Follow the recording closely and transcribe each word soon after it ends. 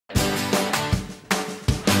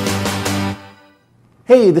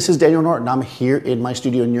Hey, this is Daniel Norton. I'm here in my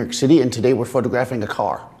studio in New York City, and today we're photographing a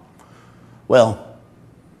car. Well,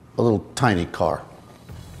 a little tiny car.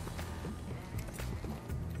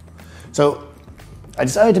 So I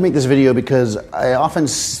decided to make this video because I often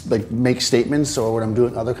make statements, or when I'm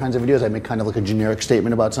doing other kinds of videos, I make kind of like a generic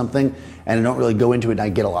statement about something, and I don't really go into it, and I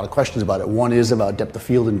get a lot of questions about it. One is about depth of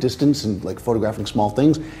field and distance, and like photographing small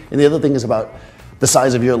things, and the other thing is about the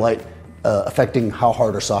size of your light affecting how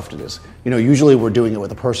hard or soft it is. You know, usually we're doing it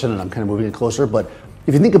with a person, and I'm kind of moving it closer, but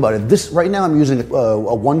if you think about it, this right now I'm using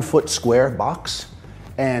a 1 foot square box,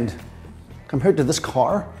 and compared to this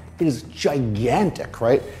car, it is gigantic,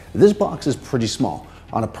 right? This box is pretty small.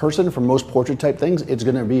 On a person, for most portrait type things, it's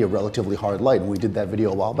gonna be a relatively hard light. And we did that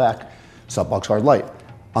video a while back, softbox hard light.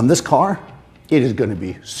 On this car, it is gonna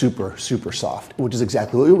be super, super soft, which is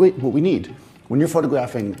exactly what we need. When you're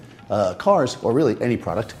photographing cars, or really any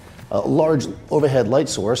product, a large overhead light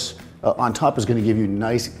source on top is gonna give you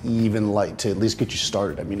nice, even light to at least get you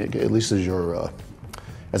started. I mean, at least as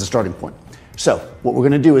a starting point. So what we're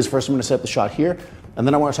gonna do is first I'm gonna set up the shot here, and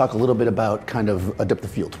then I wanna talk a little bit about kind of a depth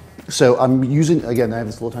of field. So I'm using, again, I have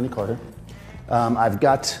this little tiny car here. I've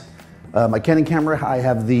got my Canon camera. I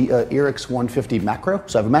have the Irix 150 macro.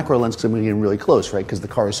 So I have a macro lens because I'm gonna get really close, right? Because the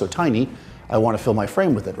car is so tiny, I wanna fill my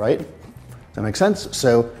frame with it, right? Does that make sense?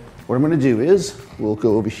 So what I'm gonna do is, we'll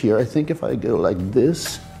go over here. I think if I go like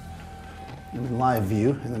this, in live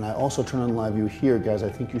view, and then I also turn on live view here, guys, I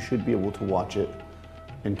think you should be able to watch it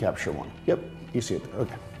and capture one. Yep, you see it there,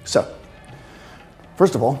 okay. So,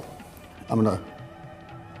 first of all, I'm gonna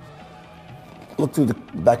look through the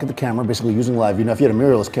back of the camera, basically using live view. Now, if you had a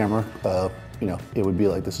mirrorless camera, you know, it would be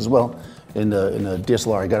like this as well. In a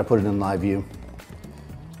DSLR, you gotta put it in live view.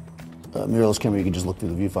 Mirrorless camera, you can just look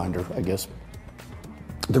through the viewfinder, I guess.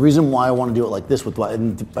 The reason why I want to do it like this, I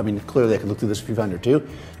mean, clearly I can look through this viewfinder too,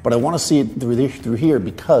 but I want to see it through here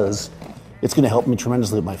because it's going to help me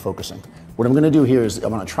tremendously with my focusing. What I'm going to do here is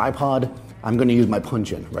I'm on a tripod. I'm going to use my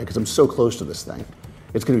punch in, right? Because I'm so close to this thing.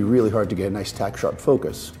 It's going to be really hard to get a nice tack sharp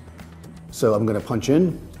focus. So I'm going to punch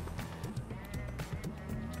in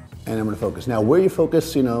and I'm going to focus. Now, where you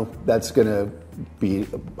focus, you know, that's going to be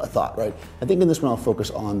a thought, right? I think in this one I'll focus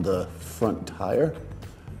on the front tire,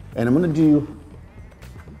 and I'm going to do,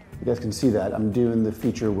 you guys can see that, I'm doing the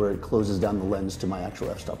feature where it closes down the lens to my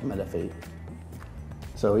actual f-stop. I'm at f8.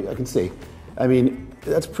 So I can see. I mean,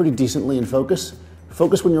 that's pretty decently in focus.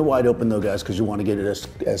 Focus when you're wide open though, guys, because you want to get it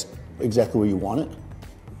as exactly where you want it.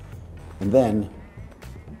 And then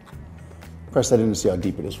press that in to see how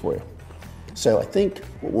deep it is for you. So I think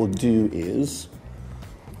what we'll do is,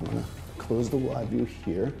 I'm gonna close the wide view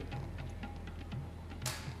here.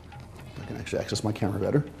 I can actually access my camera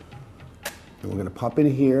better. And we're gonna pop in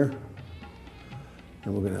here,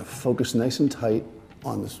 and we're gonna focus nice and tight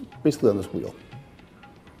on this, basically on this wheel.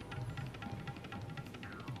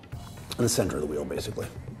 In the center of the wheel, basically.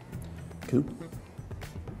 Cool.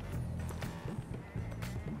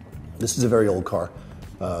 This is a very old car.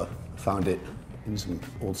 Found it in some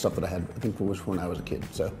old stuff that I had, I think it was when I was a kid,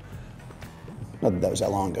 so not that was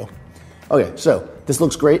that long ago. Okay, so this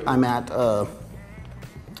looks great. I'm at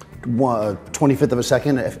 25th of a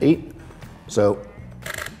second at f8. So,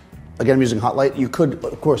 again, I'm using hot light. You could,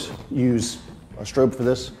 of course, use a strobe for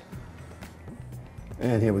this.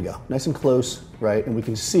 And here we go. Nice and close, right? And we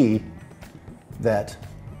can see that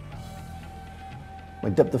my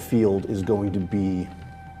depth of field is going to be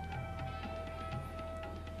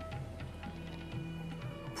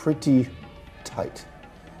pretty tight.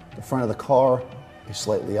 The front of the car is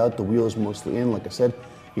slightly out. The wheel is mostly in, like I said.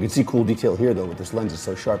 You can see cool detail here, though, with this lens. It's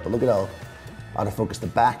so sharp. But look at how out of focus the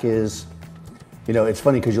back is. You know, it's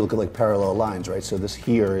funny because you look at like parallel lines, right? So this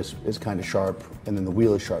here is kind of sharp, and then the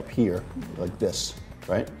wheel is sharp here, like this,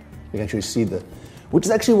 right? You can actually see which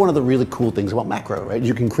is actually one of the really cool things about macro, right?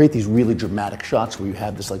 You can create these really dramatic shots where you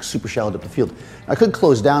have this like super shallow depth of field. I could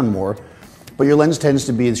close down more, but your lens tends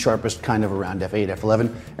to be the sharpest kind of around f8,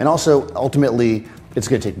 f11, and also ultimately it's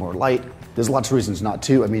gonna take more light. There's lots of reasons not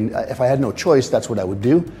to. I mean, if I had no choice, that's what I would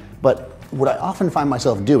do. But what I often find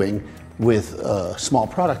myself doing with a small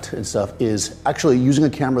product and stuff is actually using a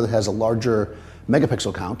camera that has a larger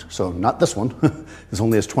megapixel count, so not this one, this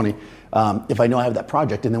only has 20, if I know I have that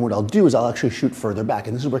project, and then what I'll do is I'll actually shoot further back,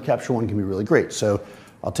 and this is where Capture One can be really great. So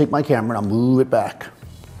I'll take my camera and I'll move it back,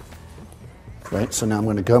 right? So now I'm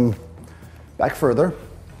gonna come back further,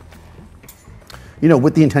 you know,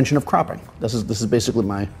 with the intention of cropping. This is basically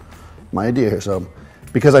my idea here. So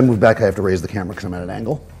because I move back, I have to raise the camera because I'm at an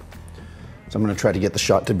angle. So I'm going to try to get the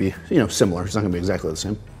shot to be, you know, similar. It's not going to be exactly the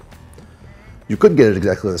same. You could get it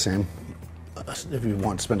exactly the same if you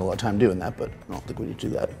want to spend a lot of time doing that, but I don't think we need to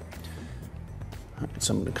do that. All right,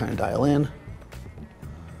 so I'm going to kind of dial in,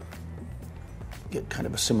 get kind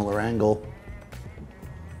of a similar angle.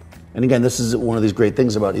 And again, this is one of these great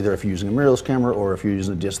things about either if you're using a mirrorless camera or if you're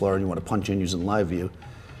using a DSLR and you want to punch in using live view.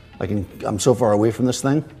 I'm so far away from this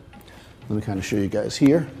thing. Let me kind of show you guys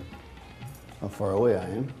here how far away I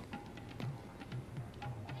am.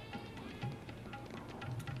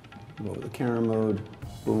 Go over the camera mode,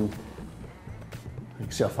 boom. You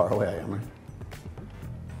can see how far away I am, right?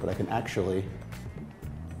 But I can actually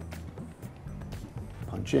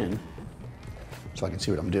punch in so I can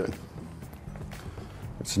see what I'm doing.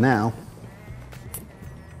 So now,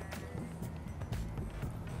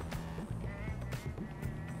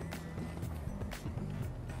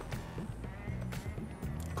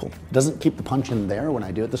 cool. It doesn't keep the punch in there when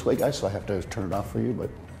I do it this way, guys, so I have to turn it off for you, but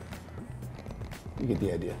you get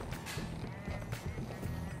the idea.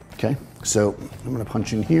 Okay, so I'm gonna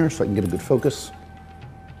punch in here so I can get a good focus.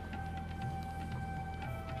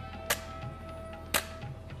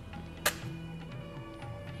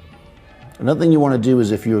 Another thing you want to do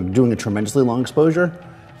is if you're doing a tremendously long exposure,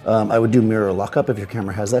 I would do mirror lockup if your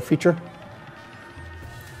camera has that feature.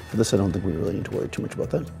 For this, I don't think we really need to worry too much about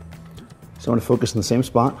that. So I want to focus in the same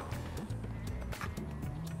spot,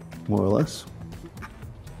 more or less.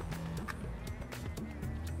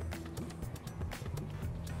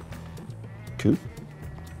 Cool.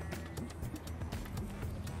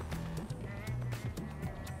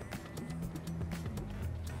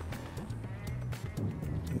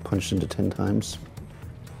 Punched into 10 times.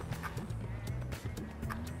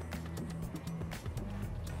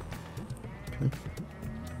 Okay.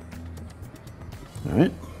 All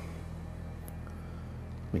right.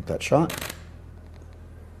 Make that shot.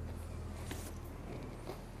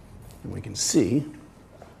 And we can see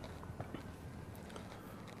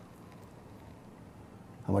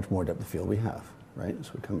how much more depth of field we have, right?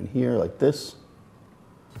 So we come in here like this.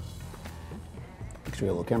 Actually,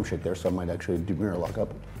 a little camera shake there, so I might actually do mirror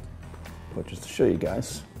lockup. But just to show you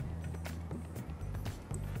guys,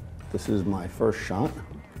 this is my first shot.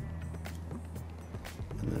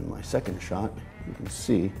 And then my second shot, you can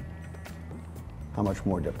see how much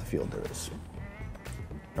more depth of field there is,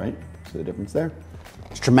 right? See the difference there?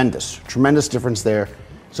 It's tremendous, tremendous difference there.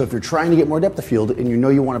 So if you're trying to get more depth of field and you know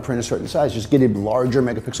you want to print a certain size, just get a larger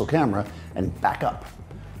megapixel camera and back up,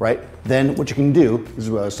 right? Then what you can do, this is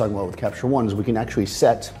what I was talking about with Capture One, is we can actually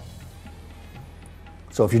set.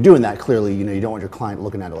 So if you're doing that, clearly, you don't want your client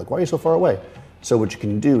looking at it like, why are you so far away? So what you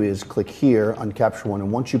can do is click here on Capture One,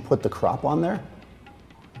 and once you put the crop on there,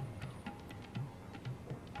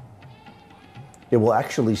 it will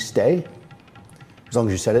actually stay, as long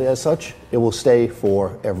as you set it as such, it will stay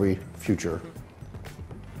for every future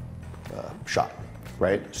shot,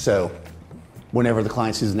 right? So whenever the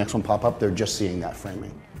client sees the next one pop up, they're just seeing that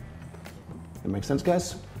framing. That makes sense,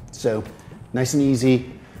 guys? So nice and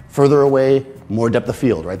easy, further away, more depth of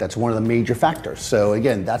field, right? That's one of the major factors. So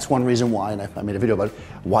again, that's one reason why, and I made a video about it,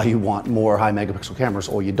 why you want more high megapixel cameras,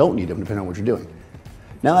 or you don't need them, depending on what you're doing.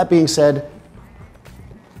 Now that being said,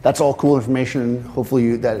 that's all cool information, and hopefully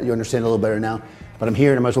you understand a little better now. But I'm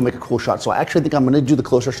here and I might as well make a cool shot. So I actually think I'm gonna do the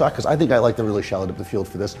closer shot because I think I like the really shallow depth of field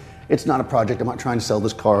for this. It's not a project, I'm not trying to sell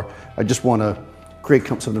this car. I just wanna create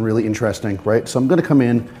something really interesting, right? So I'm gonna come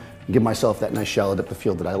in and give myself that nice shallow depth of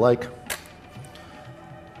field that I like.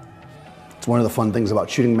 It's one of the fun things about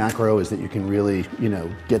shooting macro is that you can really,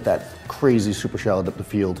 get that crazy super shallow depth of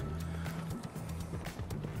field.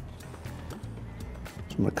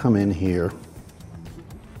 So I'm gonna come in here.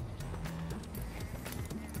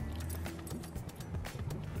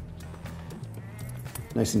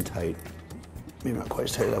 Nice and tight. Maybe not quite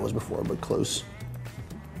as tight as I was before, but close.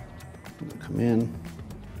 I'm gonna come in.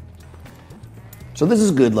 So this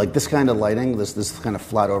is good, like this kind of lighting, this kind of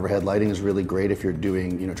flat overhead lighting is really great if you're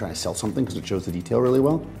doing, trying to sell something because it shows the detail really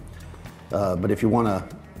well. But if you wanna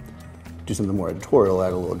do something more editorial,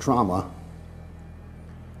 add a little drama,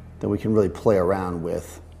 then we can really play around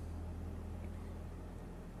with.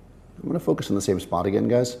 I'm gonna focus on the same spot again,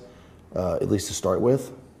 guys, at least to start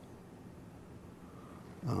with.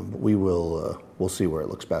 But we'll see where it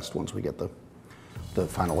looks best once we get the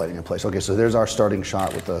final lighting in place. Okay, so there's our starting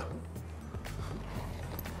shot with the.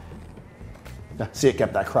 See, it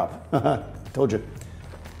kept that crop. Told you.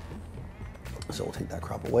 So we'll take that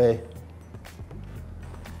crop away.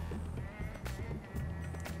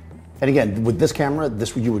 And again, with this camera,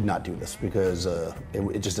 you would not do this because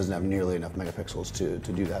it just doesn't have nearly enough megapixels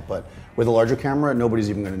to do that. But with a larger camera, nobody's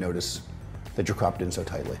even going to notice that you're cropped in so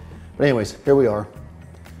tightly. But anyways, here we are.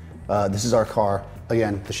 This is our car.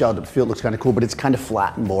 Again, the shallow depth of field looks kind of cool, but it's kind of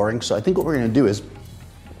flat and boring. So I think what we're going to do is,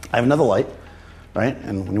 I have another light. right?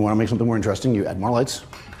 And when you want to make something more interesting, you add more lights.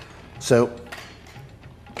 So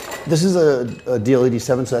this is a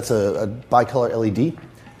DLED7, so that's a bicolor LED.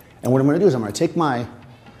 And what I'm going to do is I'm going to take my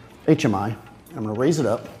HMI, and I'm going to raise it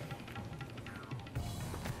up.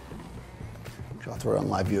 I'll throw it on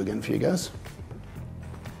live view again for you guys.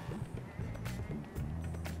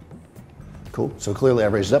 Cool, so clearly I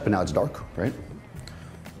raised it up and now it's dark, right?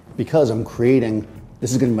 Because I'm creating,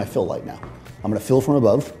 this is going to be my fill light now. I'm going to fill from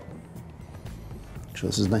above. Make sure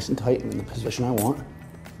this is nice and tight and in the position I want.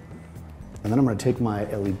 And then I'm going to take my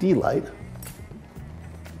LED light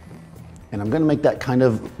and I'm going to make that kind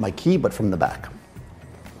of my key, but from the back.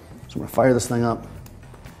 So I'm going to fire this thing up.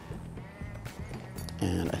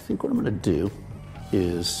 And I think what I'm going to do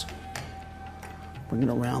is bring it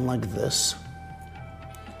around like this.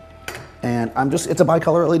 And it's a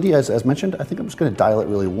bicolor LED as mentioned. I think I'm just going to dial it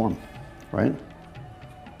really warm, right?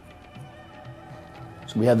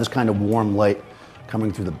 So we have this kind of warm light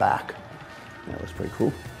coming through the back. That looks pretty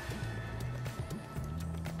cool.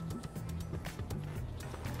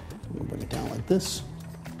 We'll bring it down like this.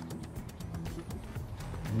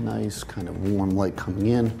 Nice kind of warm light coming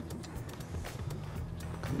in.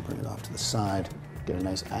 Kind of bring it off to the side, get a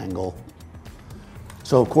nice angle.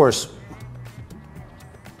 So of course,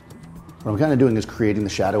 what I'm kind of doing is creating the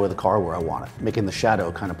shadow of the car where I want it, making the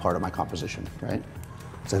shadow kind of part of my composition, right?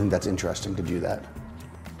 So I think that's interesting to do that.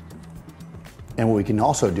 And what we can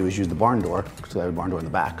also do is use the barn door, because I have a barn door in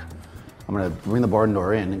the back. I'm going to bring the barn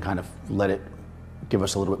door in and kind of let it give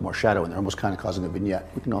us a little bit more shadow in there, almost kind of causing a vignette.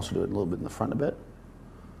 We can also do it a little bit in the front a bit,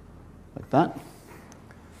 like that.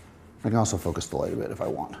 I can also focus the light a bit if I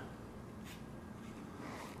want,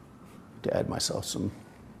 to add myself some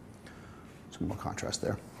more contrast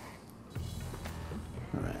there.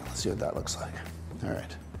 All right, let's see what that looks like. All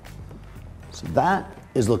right. So that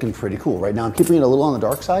is looking pretty cool. Right now I'm keeping it a little on the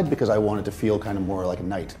dark side because I want it to feel kind of more like a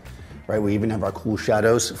night, right? We even have our cool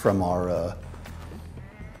shadows from our,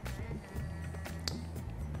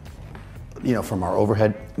 from our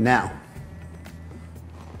overhead. Now,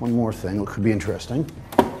 one more thing that could be interesting.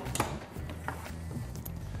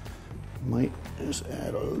 Might just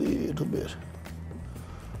add a little bit.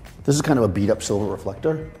 This is kind of a beat up silver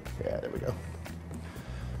reflector. Yeah, there we go.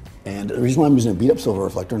 And the reason why I'm using a beat up silver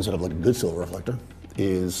reflector instead of like a good silver reflector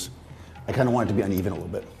is I kind of want it to be uneven a little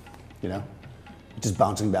bit, just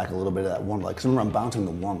bouncing back a little bit of that warm light. Because remember, I'm bouncing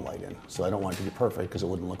the warm light in, so I don't want it to be perfect because it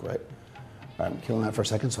wouldn't look right. All right, I'm killing that for a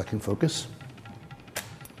second so I can focus.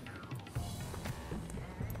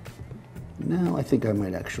 Now I think I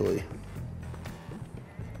might actually,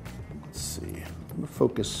 let's see, I'm gonna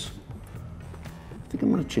focus. I think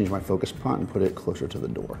I'm gonna change my focus point and put it closer to the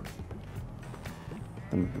door.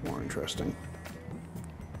 That might be more interesting.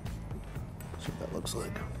 See what that looks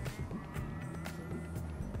like.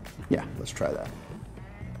 Yeah, let's try that.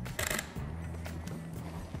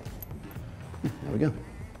 There we go,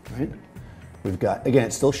 right? We've got, again,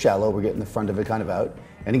 it's still shallow. We're getting the front of it kind of out.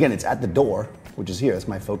 And again, it's at the door, which is here. That's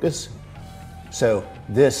my focus. So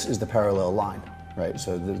this is the parallel line, right?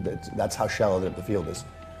 So that's how shallow the field is.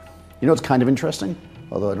 You know what's kind of interesting?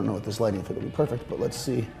 Although I don't know what this lighting, if it'll be perfect, but let's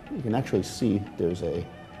see. You can actually see there's a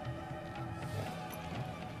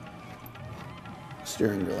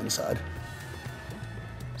steering wheel inside.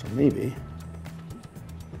 So maybe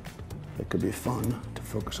it could be fun to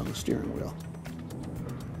focus on the steering wheel.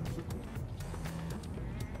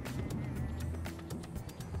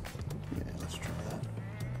 Yeah, let's try that.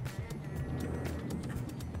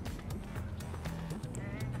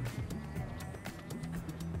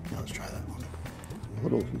 Yeah, let's try that one.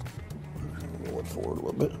 Roll it forward a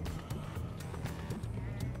little bit.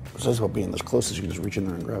 Besides about being this close, you can just reach in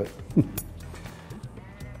there and grab it.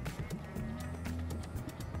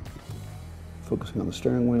 Focusing on the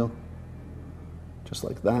steering wheel, just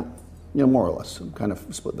like that. More or less, kind of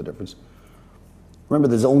split the difference. Remember,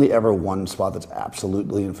 there's only ever one spot that's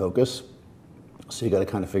absolutely in focus, so you got to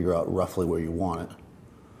kind of figure out roughly where you want it,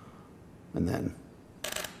 and then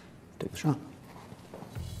take the shot.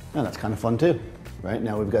 And that's kind of fun too. Right,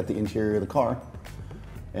 now we've got the interior of the car,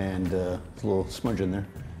 and it's a little smudge in there.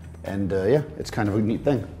 And yeah, it's kind of a neat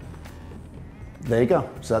thing. There you go.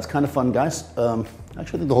 So that's kind of fun, guys. Actually, I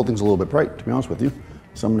think the whole thing's a little bit bright, to be honest with you.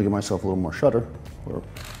 So I'm gonna give myself a little more shutter, or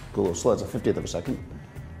go a little slow. It's a 50th of a second.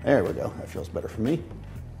 There we go. That feels better for me.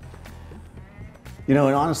 And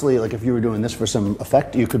honestly, like if you were doing this for some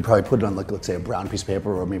effect, you could probably put it on, like, let's say a brown piece of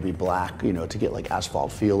paper or maybe black, to get like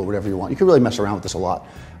asphalt feel or whatever you want. You could really mess around with this a lot.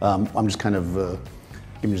 I'm just kind of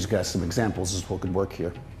giving you guys some examples as to what could work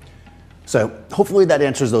here. So hopefully that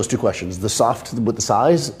answers those two questions. The soft with the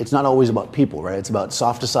size, it's not always about people, right? It's about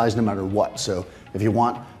soft to size no matter what. So if you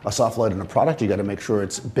want a soft light in a product, you got to make sure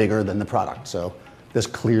it's bigger than the product. So this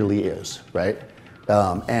clearly is, right?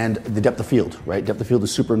 And the depth of field, right? Depth of field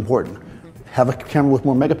is super important. Have a camera with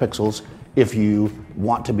more megapixels if you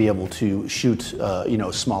want to be able to shoot,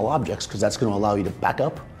 small objects, because that's going to allow you to back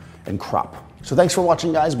up and crop. So thanks for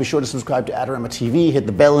watching, guys. Be sure to subscribe to Adorama TV, hit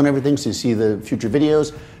the bell and everything so you see the future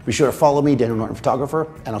videos. Be sure to follow me, Daniel Norton Photographer,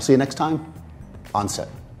 and I'll see you next time on set.